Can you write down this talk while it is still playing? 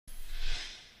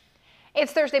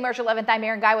It's Thursday, March 11th. I'm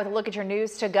Erin Guy with a look at your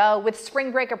news to go. With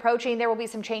spring break approaching, there will be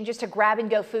some changes to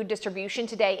grab-and-go food distribution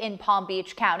today in Palm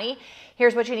Beach County.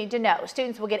 Here's what you need to know.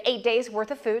 Students will get 8 days worth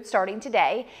of food starting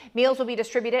today. Meals will be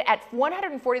distributed at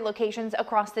 140 locations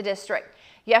across the district.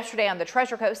 Yesterday on the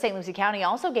Treasure Coast, St. Lucie County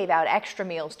also gave out extra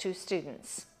meals to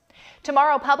students.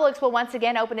 Tomorrow, Publix will once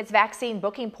again open its vaccine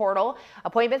booking portal.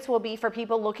 Appointments will be for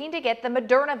people looking to get the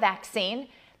Moderna vaccine.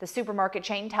 The supermarket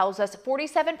chain tells us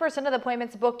 47% of the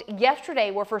appointments booked yesterday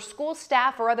were for school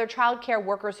staff or other child care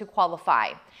workers who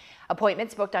qualify.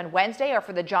 Appointments booked on Wednesday are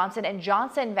for the Johnson &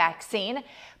 Johnson vaccine.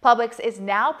 Publix is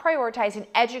now prioritizing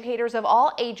educators of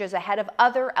all ages ahead of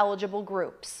other eligible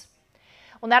groups.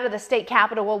 Well, now to the state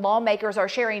capitol, where lawmakers are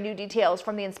sharing new details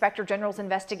from the Inspector General's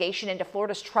investigation into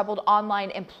Florida's troubled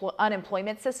online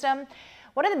unemployment system.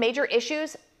 One of the major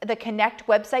issues, the Connect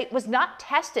website was not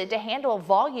tested to handle a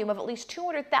volume of at least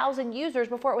 200,000 users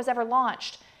before it was ever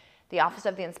launched. The Office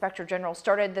of the Inspector General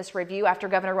started this review after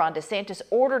Governor Ron DeSantis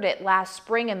ordered it last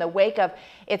spring in the wake of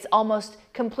its almost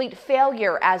complete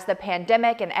failure as the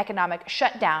pandemic and economic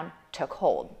shutdown took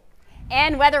hold.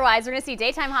 And weather-wise, we're going to see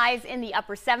daytime highs in the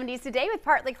upper 70s today with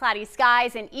partly cloudy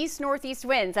skies and east-northeast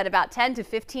winds at about 10 to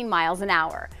 15 miles an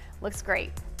hour. Looks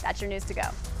great. That's your news to go.